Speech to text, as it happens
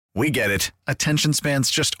We get it. Attention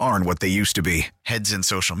spans just aren't what they used to be. Heads in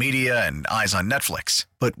social media and eyes on Netflix.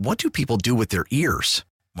 But what do people do with their ears?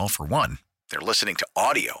 Well, for one, they're listening to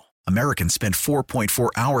audio. Americans spend 4.4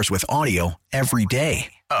 hours with audio every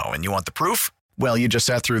day. Oh, and you want the proof? Well, you just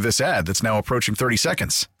sat through this ad that's now approaching 30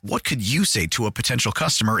 seconds. What could you say to a potential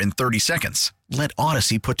customer in 30 seconds? Let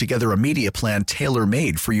Odyssey put together a media plan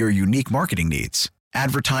tailor-made for your unique marketing needs.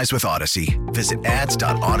 Advertise with Odyssey. Visit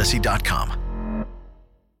ads.odyssey.com.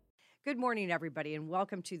 Good morning, everybody, and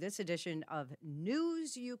welcome to this edition of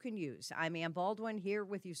News You Can Use. I'm Ann Baldwin here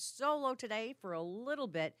with you solo today for a little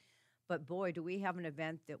bit, but boy, do we have an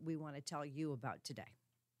event that we want to tell you about today.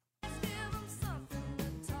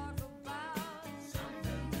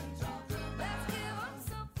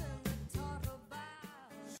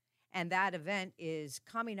 And that event is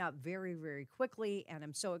coming up very, very quickly, and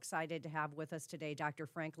I'm so excited to have with us today Dr.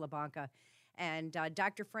 Frank LaBanca. And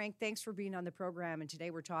Dr. Frank, thanks for being on the program. And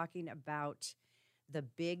today we're talking about the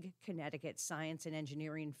big Connecticut Science and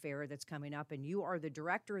Engineering Fair that's coming up. And you are the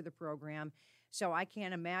director of the program. So I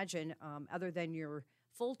can't imagine, other than your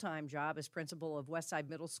full-time job as principal of Westside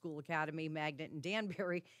Middle School Academy, Magnet, and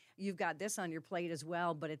Danbury, you've got this on your plate as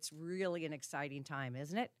well. But it's really an exciting time,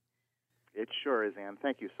 isn't it? It sure is, Ann.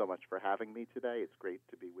 Thank you so much for having me today. It's great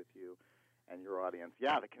to be with you and your audience.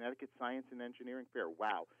 Yeah, the Connecticut Science and Engineering Fair.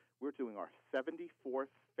 Wow. We're doing our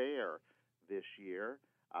 74th fair this year.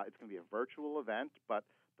 It's going to be a virtual event, but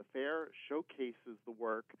the fair showcases the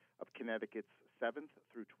work of Connecticut's 7th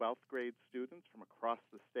through 12th grade students from across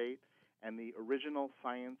the state and the original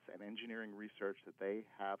science and engineering research that they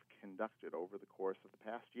have conducted over the course of the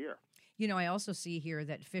past year. You know, I also see here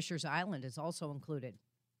that Fisher's Island is also included.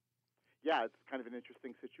 Yeah, it's kind of an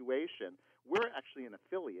interesting situation. We're actually an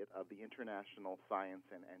affiliate of the International Science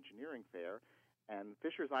and Engineering Fair, and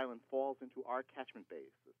Fisher's Island falls into our catchment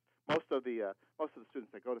basis. Most of the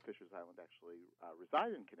students that go to Fisher's Island actually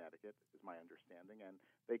reside in Connecticut, is my understanding, and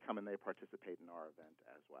they come and they participate in our event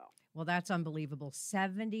as well. Well, that's unbelievable.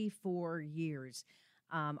 74 years.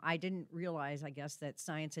 I didn't realize, I guess, that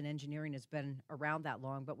science and engineering has been around that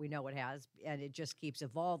long, but we know it has, and it just keeps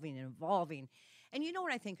evolving and evolving. And you know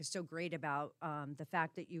what I think is so great about the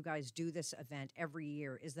fact that you guys do this event every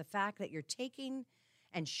year is the fact that you're taking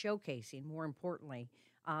and showcasing, more importantly,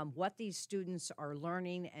 what these students are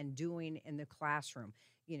learning and doing in the classroom.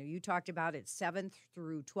 You know, you talked about it 7th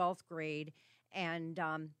through 12th grade, and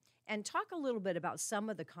talk a little bit about some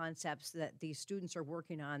of the concepts that these students are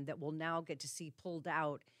working on that we'll now get to see pulled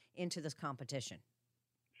out into this competition.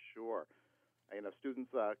 Sure. You know,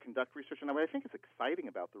 students conduct research, and what I think is exciting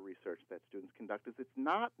about the research that students conduct is it's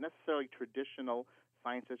not necessarily traditional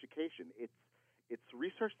science education. It's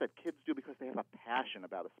research that kids do because they have a passion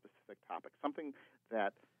about a specific topic, something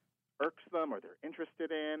that irks them or they're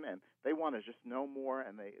interested in, and they want to just know more,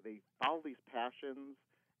 and they follow these passions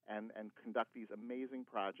and conduct these amazing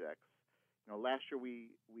projects. You know, last year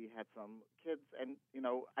we had some kids, and, you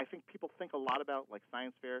know, I think people think a lot about, like,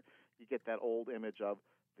 science fair. You get that old image of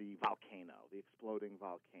the volcano, the exploding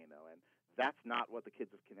volcano, and that's not what the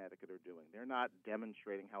kids of Connecticut are doing. They're not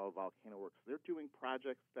demonstrating how a volcano works. They're doing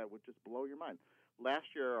projects that would just blow your mind.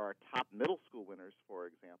 Last year, our top middle school winners, for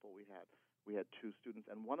example, we had 2 students,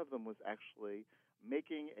 and one of them was actually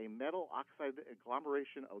making a metal oxide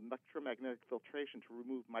agglomeration electromagnetic filtration to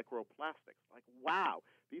remove microplastics. Like, wow,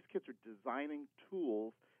 these kids are designing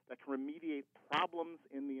tools that can remediate problems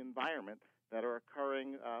in the environment that are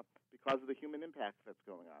occurring because of the human impact that's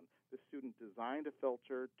going on. This student designed a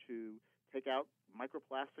filter to take out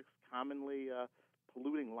microplastics commonly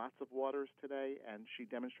polluting lots of waters today, and she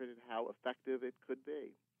demonstrated how effective it could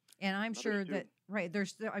be. And I'm sure that, right,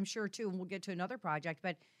 I'm sure, too, and we'll get to another project,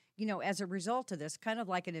 but, you know, as a result of this, kind of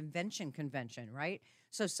like an invention convention, right?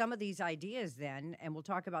 So some of these ideas then, and we'll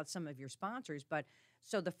talk about some of your sponsors, but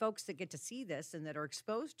so the folks that get to see this and that are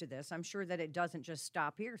exposed to this, I'm sure that it doesn't just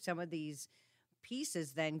stop here. Some of these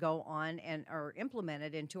pieces then go on and are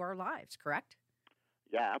implemented into our lives, correct?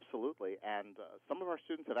 Yeah, absolutely. And some of our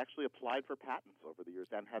students have actually applied for patents over the years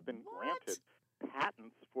and have been granted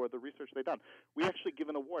patents for the research they've done. We actually give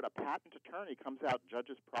an award. A patent attorney comes out,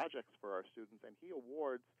 judges projects for our students, and he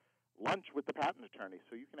awards lunch with the patent attorney.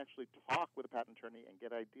 So you can actually talk with a patent attorney and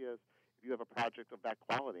get ideas if you have a project of that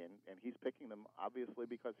quality. And he's picking them, obviously,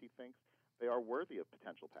 because he thinks they are worthy of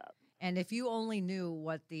potential patents. And if you only knew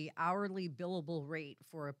what the hourly billable rate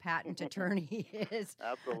for a patent attorney is,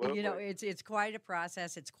 Absolutely. You know, it's quite a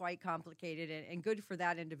process. It's quite complicated, and good for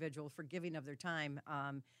that individual for giving of their time,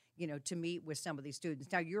 you know, to meet with some of these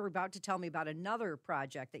students. Now, you're about to tell me about another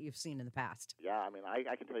project that you've seen in the past. Yeah, I mean,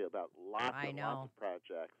 I can tell you about lots of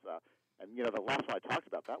projects. And, you know, the last one I talked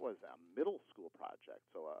about, that was a middle school project.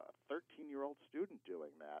 So 10-year-old student doing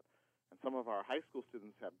that. And some of our high school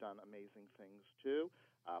students have done amazing things too.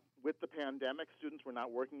 With the pandemic, students were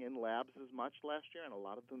not working in labs as much last year, and a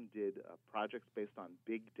lot of them did projects based on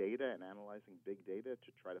big data and analyzing big data to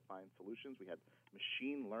try to find solutions. We had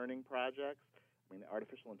machine learning projects. I mean,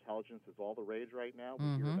 artificial intelligence is all the rage right now.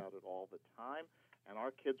 We hear about it all the time. And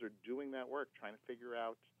our kids are doing that work, trying to figure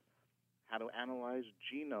out how to analyze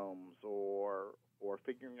genomes or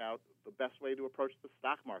figuring out the best way to approach the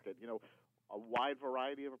stock market. You know, a wide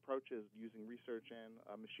variety of approaches using research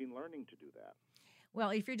and machine learning to do that.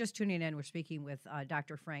 Well, if you're just tuning in, we're speaking with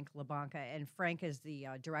Dr. Frank LaBanca, and Frank is the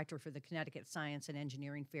director for the Connecticut Science and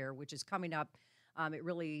Engineering Fair, which is coming up. It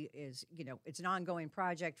really is, you know, it's an ongoing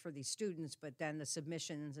project for these students, but then the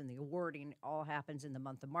submissions and the awarding all happens in the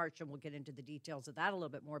month of March, and we'll get into the details of that a little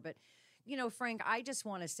bit more. But, you know, Frank, I just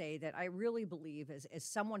want to say that I really believe, as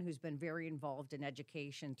someone who's been very involved in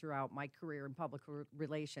education throughout my career in public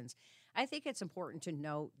relations, I think it's important to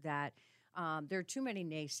note that there are too many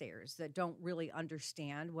naysayers that don't really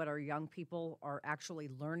understand what our young people are actually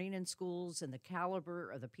learning in schools and the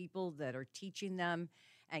caliber of the people that are teaching them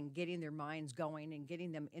and getting their minds going and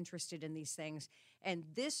getting them interested in these things. And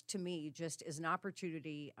this, to me, just is an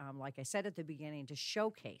opportunity, like I said at the beginning, to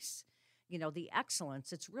showcase, you know, the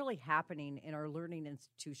excellence that's really happening in our learning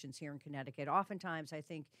institutions here in Connecticut. Oftentimes, I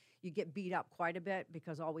think you get beat up quite a bit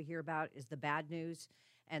because all we hear about is the bad news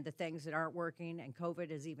and the things that aren't working, and COVID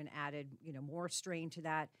has even added, you know, more strain to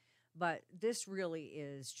that. But this really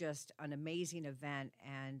is just an amazing event,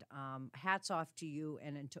 and hats off to you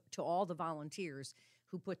and to all the volunteers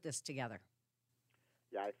who put this together.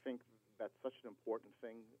 Yeah, I think that's such an important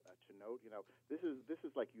thing to note. You know, this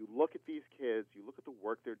is like, you look at these kids, you look at the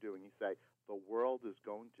work they're doing, you say, the world is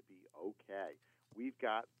going to be okay. We've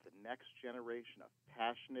got the next generation of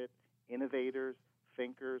passionate innovators,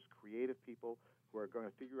 thinkers, creative people who are going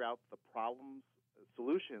to figure out the problems,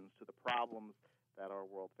 solutions to the problems that our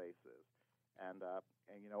world faces. And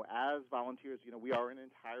you know, as volunteers, you know, we are an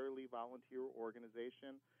entirely volunteer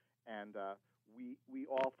organization, and we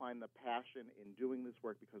all find the passion in doing this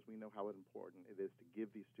work because we know how important it is to give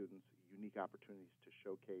these students unique opportunities to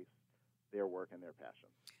showcase their work and their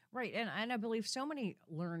passion. Right, and I believe so many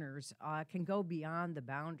learners can go beyond the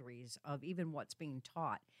boundaries of even what's being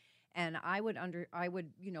taught. And I would,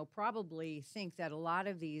 you know, probably think that a lot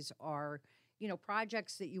of these are, you know,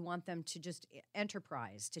 projects that you want them to just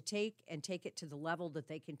enterprise, to take it to the level that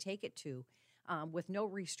they can take it to with no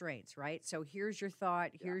restraints, right? So here's your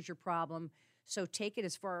thought, here's your problem. So take it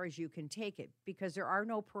as far as you can take it, because there are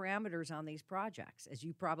no parameters on these projects, as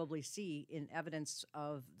you probably see in evidence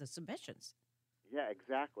of the submissions. Yeah,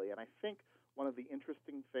 exactly. And I think one of the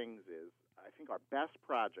interesting things is, I think our best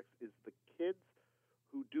projects is the kids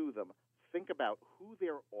who do them think about who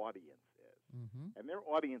their audience is. And their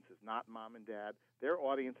audience is not mom and dad. Their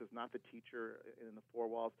audience is not the teacher in the four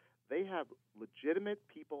walls. They have legitimate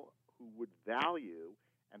people who would value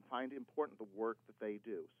and find important the work that they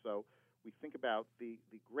do. So we think about the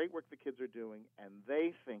great work the kids are doing, and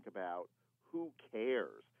they think about who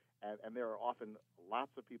cares. And there are often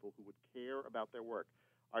lots of people who would care about their work.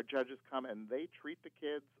 Our judges come and they treat the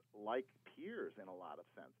kids like peers in a lot of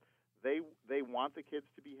sense. They want the kids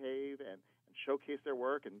to behave and showcase their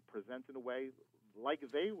work and present in a way like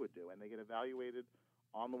they would do, and they get evaluated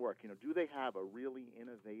on the work. You know, do they have a really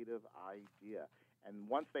innovative idea? And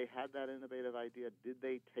once they had that innovative idea, did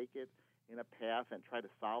they take it in a path and try to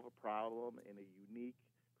solve a problem in a unique,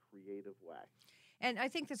 creative way? And I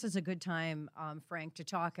think this is a good time, Frank, to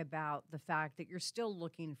talk about the fact that you're still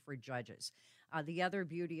looking for judges. The other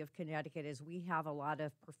beauty of Connecticut is we have a lot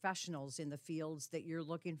of professionals in the fields that you're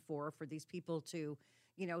looking for these people to,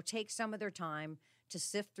 you know, take some of their time to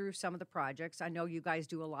sift through some of the projects. I know you guys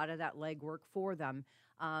do a lot of that legwork for them,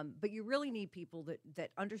 but you really need people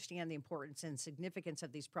that understand the importance and significance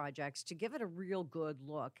of these projects to give it a real good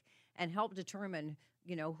look and help determine,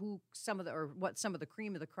 you know, what some of the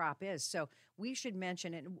cream of the crop is. So we should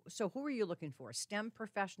mention it. So who are you looking for? STEM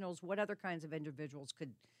professionals? What other kinds of individuals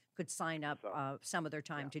could sign up some of their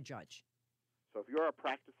time to judge? So if you're a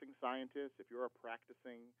practicing scientist, if you're a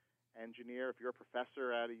practicing engineer, if you're a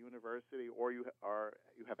professor at a university, or you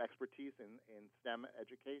have expertise in STEM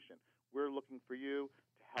education, we're looking for you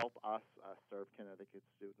to help us serve Connecticut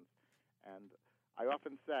students. And I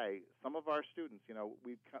often say some of our students, you know,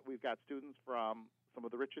 we've got students from some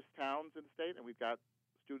of the richest towns in the state, and we've got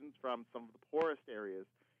students from some of the poorest areas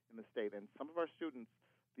in the state. And some of our students,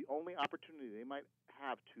 the only opportunity they might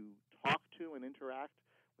have to talk to and interact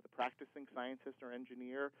with a practicing scientist or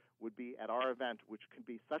engineer would be at our event, which can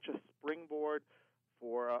be such a springboard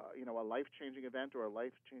for a life-changing event or a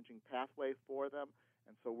life-changing pathway for them.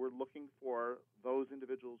 And so we're looking for those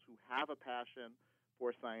individuals who have a passion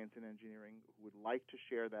for science and engineering, who would like to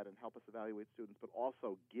share that and help us evaluate students, but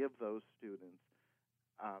also give those students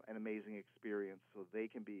an amazing experience so they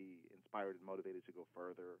can be inspired and motivated to go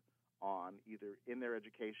further on, either in their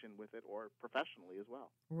education with it or professionally as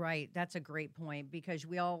well. Right. That's a great point, because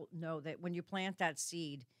we all know that when you plant that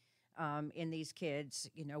seed in these kids,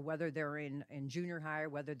 whether they're in junior high or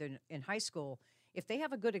whether they're in high school, if they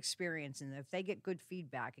have a good experience and if they get good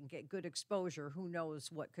feedback and get good exposure, who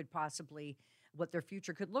knows what their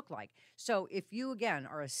future could look like. So if you, again,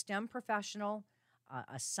 are a STEM professional,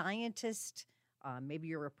 a scientist, maybe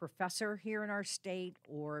you're a professor here in our state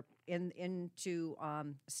or into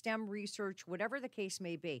STEM research, whatever the case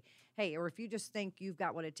may be. Hey, or if you just think you've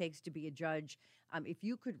got what it takes to be a judge, if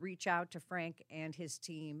you could reach out to Frank and his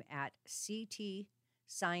team at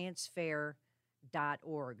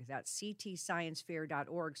ctsciencefair.org. That's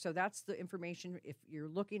ctsciencefair.org. So that's the information if you're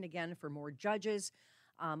looking, again, for more judges.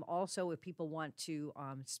 Also, if people want to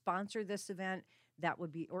sponsor this event, that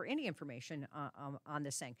would be, or any information on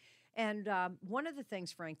this thing. And one of the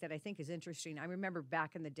things, Frank, that I think is interesting, I remember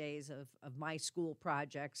back in the days of my school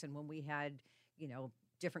projects and when we had,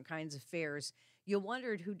 different kinds of fairs, you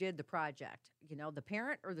wondered who did the project, the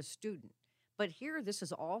parent or the student. But here, this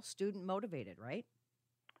is all student motivated, right?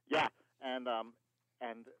 Yeah, and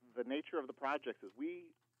the nature of the projects is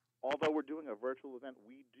although we're doing a virtual event,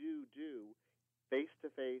 we do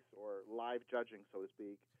face-to-face or live judging, so to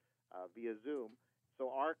speak, via Zoom.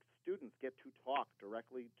 So our students get to talk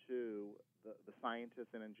directly to the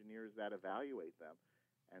scientists and engineers that evaluate them.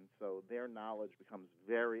 And so their knowledge becomes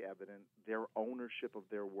very evident. Their ownership of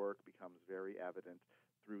their work becomes very evident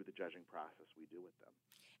through the judging process we do with them.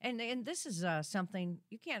 And this is something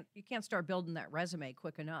you can't start building that resume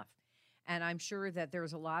quick enough. And I'm sure that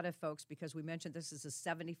there's a lot of folks, because we mentioned this is the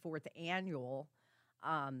 74th annual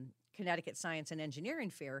Connecticut Science and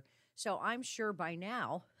Engineering Fair. So I'm sure by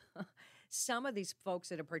now some of these folks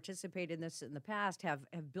that have participated in this in the past have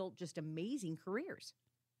built just amazing careers.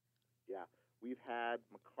 Yeah. We've had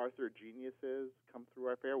MacArthur geniuses come through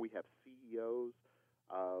our fair. We have CEOs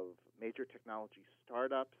of major technology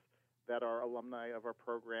startups that are alumni of our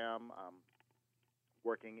program,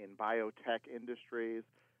 working in biotech industries,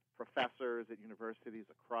 professors at universities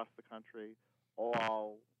across the country,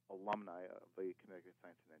 all alumni of the Connecticut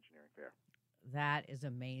Science and Engineering Fair. That is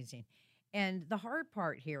amazing. And the hard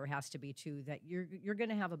part here has to be, too, that you're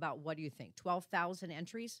going to have about, what do you think, 12,000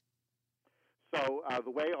 entries? So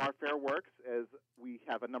the way our fair works is we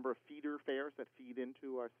have a number of feeder fairs that feed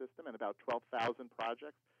into our system, and about 12,000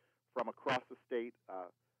 projects from across the state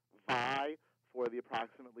vie for the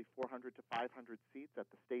approximately 400 to 500 seats at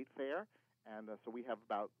the state fair. And so we have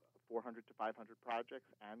about 400 to 500 projects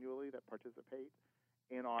annually that participate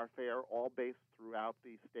in our fair, all based throughout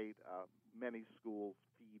the state. Many schools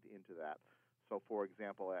feed into that. So, for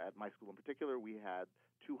example, at my school in particular, we had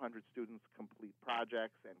 200 students complete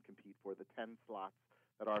projects and compete for the 10 slots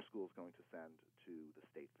that our school is going to send to the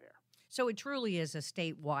state fair. So it truly is a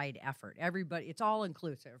statewide effort. Everybody, it's all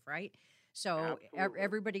inclusive, right? So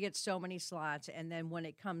everybody gets so many slots, and then when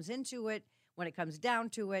it comes down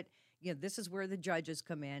to it, this is where the judges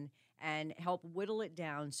come in and help whittle it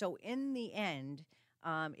down. So in the end,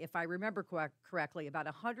 if I remember correctly, about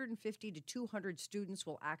 150 to 200 students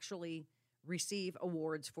will actually receive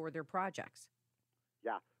awards for their projects.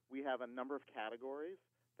 Yeah, we have a number of categories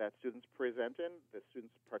that students present in. The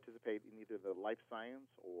students participate in either the life science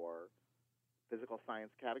or physical science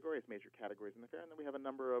categories, major categories in the fair, and then we have a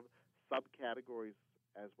number of subcategories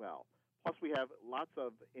as well. Plus, we have lots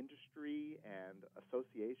of industry and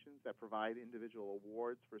associations that provide individual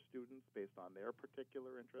awards for students based on their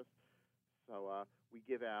particular interests. So we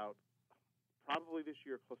give out probably this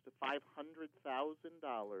year close to $500,000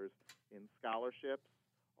 in scholarships,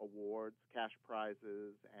 awards, cash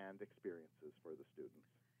prizes, and experiences for the students.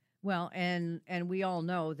 Well, and we all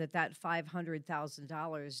know that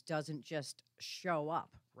 $500,000 doesn't just show up,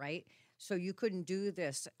 right? So you couldn't do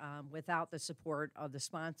this without the support of the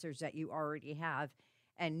sponsors that you already have.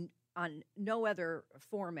 And on no other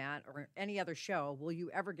format or any other show will you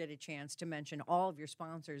ever get a chance to mention all of your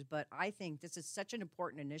sponsors. But I think this is such an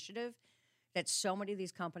important initiative that so many of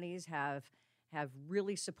these companies have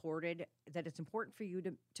really supported, that it's important for you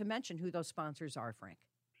to mention who those sponsors are, Frank.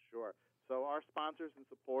 Sure. So our sponsors and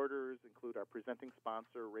supporters include our presenting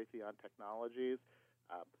sponsor, Raytheon Technologies.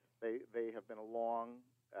 They have been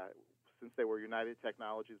since they were United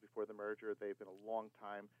Technologies before the merger, they've been a long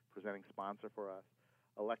time presenting sponsor for us.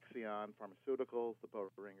 Alexion Pharmaceuticals, the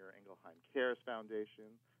Boehringer Ingelheim Cares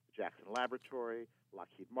Foundation, the Jackson Laboratory,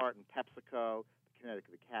 Lockheed Martin, PepsiCo, the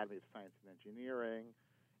Connecticut Academy of Science and Engineering,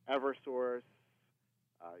 Eversource,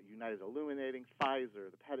 United Illuminating,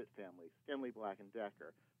 Pfizer, the Pettit family, Stanley Black &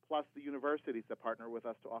 Decker, plus the universities that partner with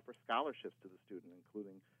us to offer scholarships to the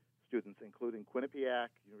students, including Quinnipiac,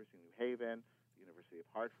 University of New Haven, the University of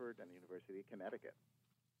Hartford, and the University of Connecticut.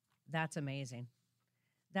 That's amazing.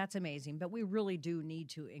 That's amazing. But we really do need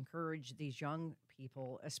to encourage these young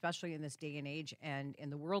people, especially in this day and age and in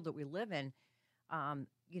the world that we live in.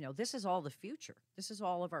 This is all the future. This is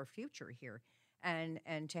all of our future here.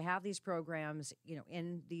 And to have these programs,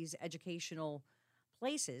 in these educational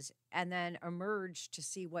places and then emerge to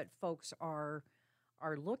see what folks are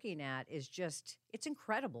looking at is just, it's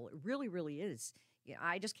incredible. It really, really is.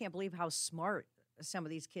 I just can't believe how smart some of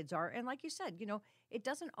these kids are. And like you said, it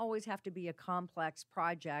doesn't always have to be a complex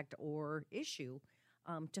project or issue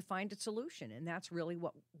to find a solution. And that's really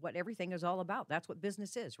what everything is all about. That's what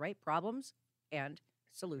business is, right? Problems and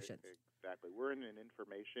solutions. Exactly. We're in an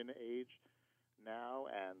information age now,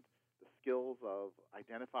 and the skills of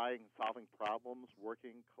identifying and solving problems,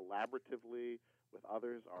 working collaboratively with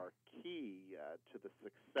others are key to the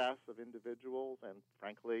success of individuals and,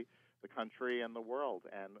 frankly, the country and the world.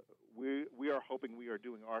 And we are hoping we are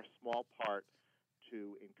doing our small part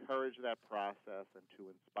to encourage that process and to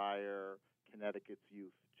inspire Connecticut's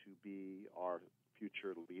youth to be our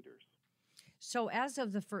future leaders. So as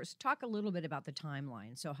of talk a little bit about the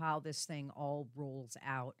timeline. So how this thing all rolls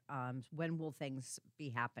out. When will things be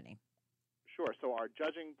happening? Sure. So our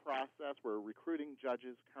judging process, we're recruiting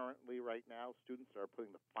judges currently right now. Students are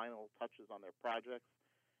putting the final touches on their projects.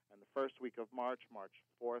 And the first week of March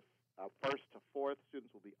 4th, 1st to 4th,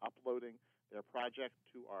 students will be uploading their project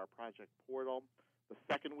to our project portal. The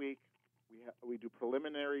second week, we do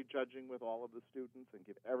preliminary judging with all of the students and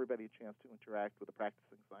give everybody a chance to interact with a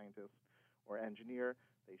practicing scientist or engineer.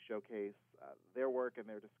 They showcase their work and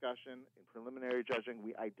their discussion. In preliminary judging,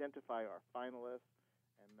 we identify our finalists,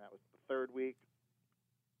 and that was the third week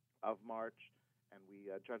of March. And we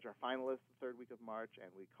judge our finalists the third week of March, and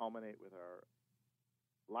we culminate with our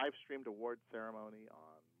live-streamed award ceremony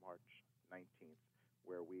on March 19th,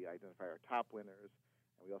 where we identify our top winners,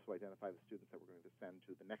 and we also identify the students that we're going to send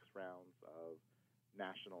to the next rounds of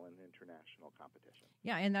national and international competition.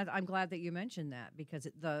 Yeah, and I'm glad that you mentioned that because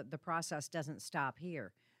the process doesn't stop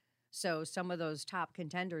here. So some of those top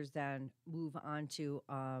contenders then move on to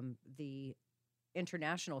the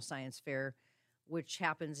International Science Fair, which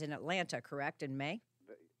happens in Atlanta, correct, in May?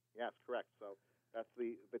 Yes, correct. So that's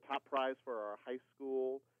the top prize for our high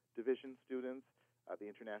school division students, the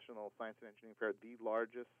International Science and Engineering Fair, the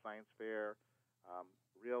largest science fair,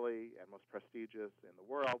 really, and most prestigious in the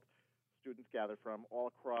world. Students gather from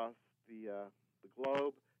all across the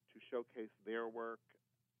globe to showcase their work.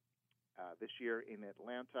 This year in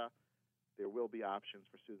Atlanta, there will be options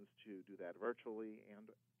for students to do that virtually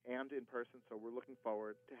and in person. So we're looking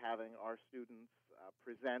forward to having our students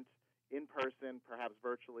present in person, perhaps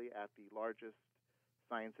virtually, at the largest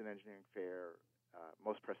science and engineering fair,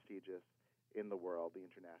 most prestigious in the world, the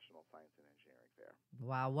International Science and Engineering Fair.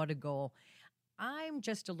 Wow, what a goal. I'm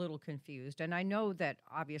just a little confused, and I know that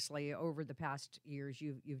obviously over the past years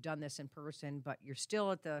you've done this in person, but you're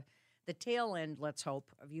still at the tail end, let's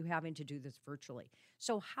hope, of you having to do this virtually.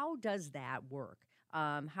 So how does that work?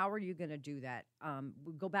 How are you going to do that?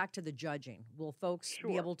 We'll go back to the judging. Will folks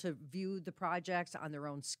be able to view the projects on their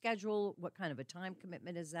own schedule? What kind of a time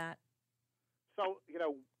commitment is that? So,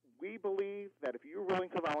 we believe that if you're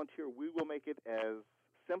willing to volunteer, we will make it as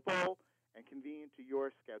simple and convenient to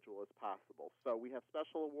your schedule as possible. So we have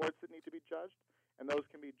special awards that need to be judged, and those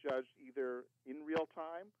can be judged either in real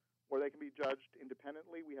time or they can be judged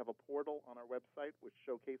independently. We have a portal on our website which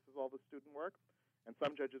showcases all the student work, and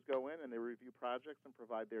some judges go in and they review projects and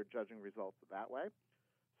provide their judging results that way.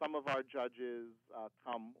 Some of our judges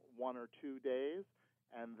come 1 or 2 days,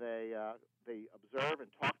 and they observe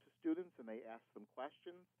and talk to students, and they ask them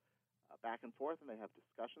questions back and forth, and they have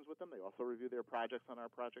discussions with them. They also review their projects on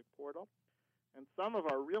our project portal. And some of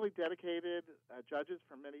our really dedicated judges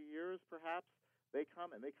for many years, perhaps, they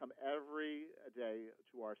come every day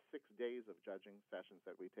to our 6 days of judging sessions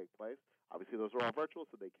that we take place. Obviously, those are all virtual,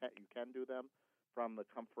 so you can do them from the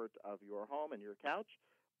comfort of your home and your couch.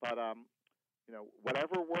 But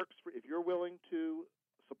whatever works if you're willing to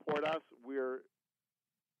support us, we're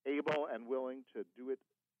able and willing to do it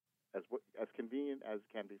as convenient as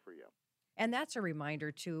can be for you. And that's a reminder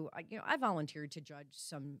too. I volunteered to judge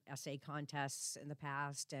some essay contests in the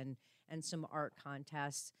past and some art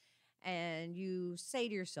contests. And you say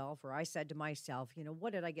to yourself, or I said to myself,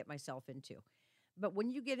 what did I get myself into? But when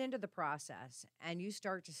you get into the process and you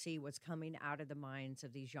start to see what's coming out of the minds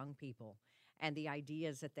of these young people, and the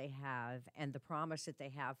ideas that they have and the promise that they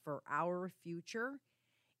have for our future,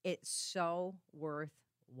 it's so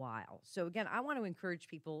worthwhile. So, again, I want to encourage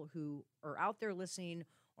people who are out there listening,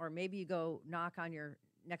 or maybe you go knock on your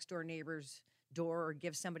next door neighbor's door or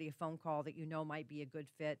give somebody a phone call that you know might be a good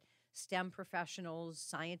fit. STEM professionals,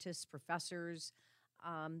 scientists, professors,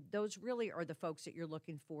 those really are the folks that you're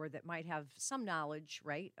looking for that might have some knowledge,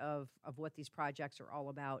 right, of what these projects are all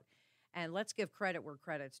about. And let's give credit where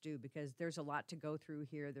credit's due, because there's a lot to go through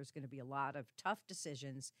here. There's going to be a lot of tough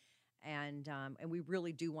decisions, and we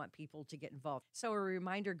really do want people to get involved. So a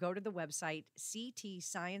reminder, go to the website,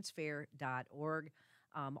 ctsciencefair.org.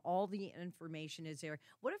 All the information is there.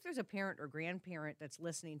 What if there's a parent or grandparent that's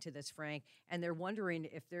listening to this, Frank, and they're wondering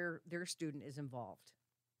if their student is involved?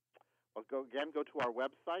 Well, go to our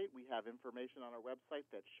website. We have information on our website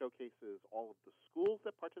that showcases all of the schools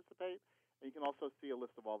that participate, and you can also see a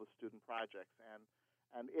list of all the student projects.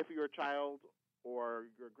 And if your child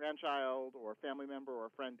or your grandchild or family member or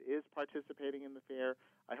friend is participating in the fair,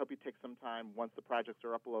 I hope you take some time once the projects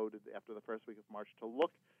are uploaded after the first week of March to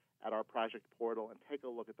look at our project portal and take a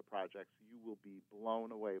look at the projects. You will be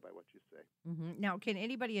blown away by what you see. Mm-hmm. Now, can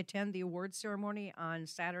anybody attend the awards ceremony on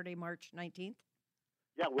Saturday, March 19th?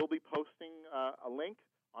 Yeah, we'll be posting a link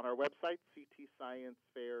on our website,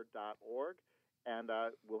 ctsciencefair.org, and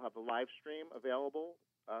we'll have the live stream available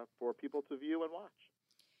for people to view and watch.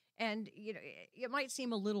 And, you know, it might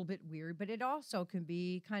seem a little bit weird, but it also can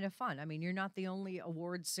be kind of fun. I mean, you're not the only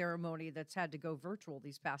awards ceremony that's had to go virtual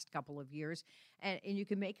these past couple of years, and you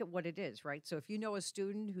can make it what it is, right? So if you know a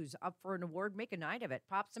student who's up for an award, make a night of it.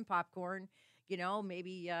 Pop some popcorn, you know,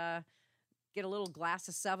 maybe get a little glass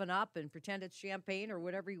of 7-Up and pretend it's champagne or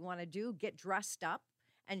whatever you want to do. Get dressed up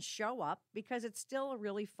and show up, because it's still a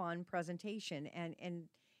really fun presentation. And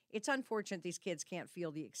it's unfortunate these kids can't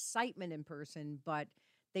feel the excitement in person, but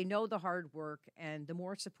they know the hard work, and the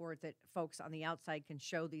more support that folks on the outside can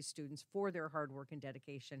show these students for their hard work and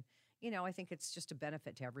dedication, you know, I think it's just a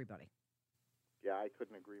benefit to everybody. Yeah, I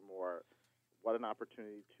couldn't agree more. What an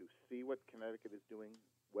opportunity to see what Connecticut is doing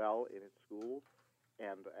well in its schools,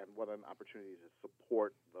 and what an opportunity to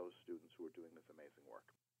support those students who are doing this amazing work.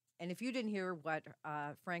 And if you didn't hear what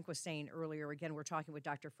Frank was saying earlier, again, we're talking with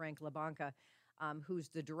Dr. Frank LaBanca, who's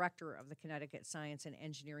the director of the Connecticut Science and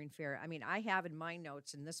Engineering Fair. I mean, I have in my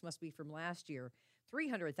notes, and this must be from last year,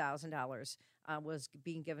 $300,000 was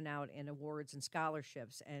being given out in awards and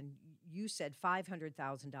scholarships, and you said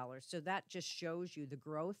 $500,000. So that just shows you the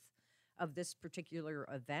growth of this particular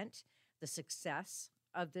event, the success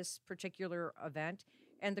of this particular event,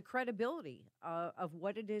 and the credibility of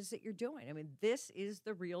what it is that you're doing. I mean, this is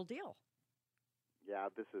the real deal. Yeah,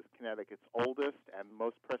 this is Connecticut's oldest and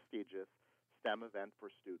most prestigious STEM event for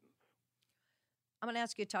students. I'm going to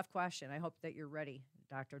ask you a tough question. I hope that you're ready,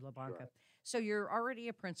 Dr. LaBanca. Sure. So you're already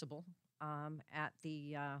a principal at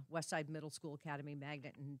the Westside Middle School Academy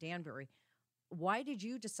Magnet in Danbury. Why did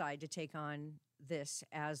you decide to take on this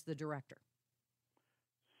as the director?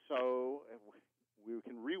 So we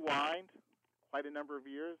can rewind quite a number of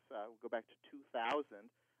years. We'll go back to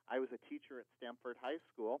 2000. I was a teacher at Stamford High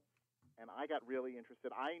School, and I got really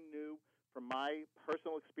interested. I knew from my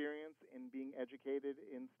personal experience in being educated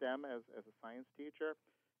in STEM as a science teacher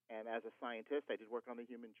and as a scientist, I did work on the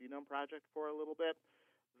Human Genome Project for a little bit,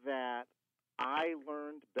 that I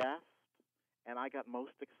learned best and I got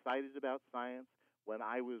most excited about science when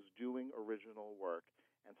I was doing original work.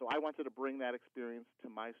 And so I wanted to bring that experience to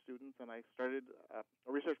my students, and I started a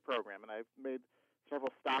research program, and I've made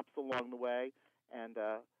several stops along the way, and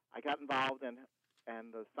I got involved, and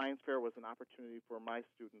the science fair was an opportunity for my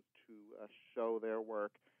students to show their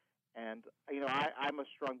work. And, you know, I'm a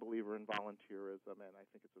strong believer in volunteerism, and I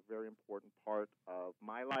think it's a very important part of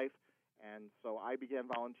my life. And so I began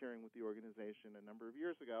volunteering with the organization a number of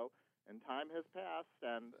years ago, and time has passed,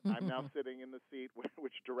 and I'm now sitting in the seat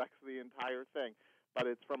which directs the entire thing. But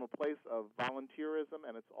it's from a place of volunteerism,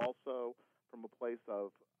 and it's also from a place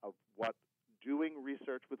of what doing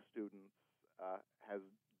research with students has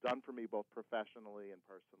done for me both professionally and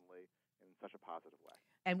personally in such a positive way.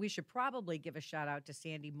 And we should probably give a shout out to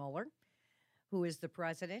Sandy Muller, who is the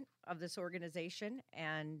president of this organization,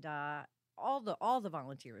 and all the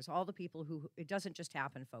volunteers, all the people who, it doesn't just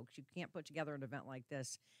happen, folks. You can't put together an event like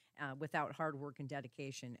this without hard work and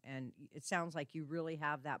dedication. And it sounds like you really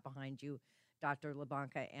have that behind you, Dr.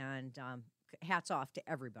 LaBanca, and hats off to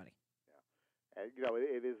everybody. Yeah. You know,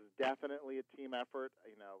 it is definitely a team effort.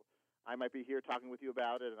 You know, I might be here talking with you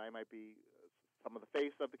about it, and I might be some of the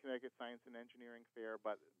face of the Connecticut Science and Engineering Fair,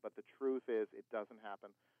 but the truth is it doesn't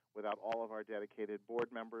happen without all of our dedicated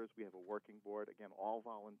board members. We have a working board, again, all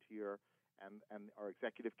volunteer, and our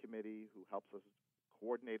executive committee who helps us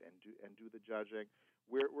coordinate and do the judging.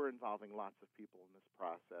 We're involving lots of people in this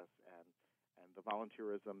process, and the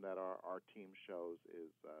volunteerism that our team shows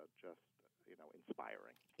is just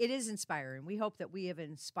inspiring. It is inspiring. We hope that we have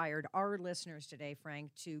inspired our listeners today,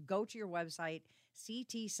 Frank, to go to your website,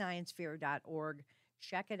 ctsciencefair.org,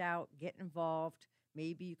 check it out, get involved.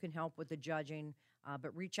 Maybe you can help with the judging,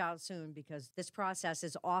 but reach out soon because this process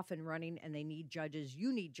is off and running and they need judges.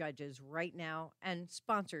 You need judges right now, and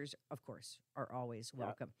sponsors, of course, are always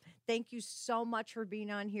welcome. Yeah. Thank you so much for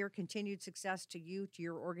being on here. Continued success to you, to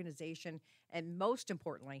your organization, and most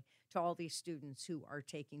importantly, to all these students who are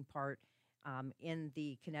taking part in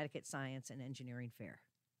the Connecticut Science and Engineering Fair.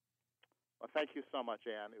 Well, thank you so much,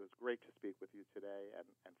 Ann. It was great to speak with you today,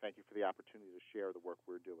 and thank you for the opportunity to share the work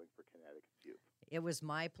we're doing for Connecticut's youth. It was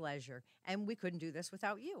my pleasure, and we couldn't do this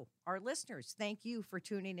without you, our listeners. Thank you for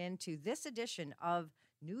tuning in to this edition of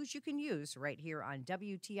News You Can Use right here on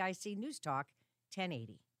WTIC News Talk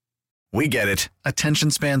 1080. We get it. Attention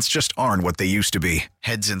spans just aren't what they used to be.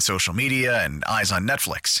 Heads in social media and eyes on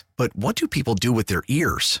Netflix. But what do people do with their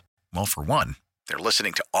ears? Well, for one, they're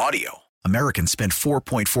listening to audio. Americans spend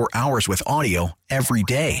 4.4 hours with audio every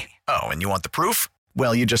day. Oh, and you want the proof?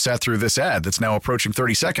 Well, you just sat through this ad that's now approaching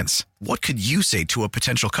 30 seconds. What could you say to a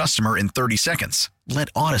potential customer in 30 seconds? Let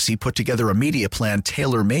Odyssey put together a media plan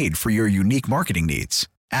tailor-made for your unique marketing needs.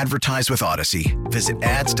 Advertise with Odyssey. Visit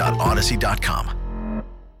ads.odyssey.com.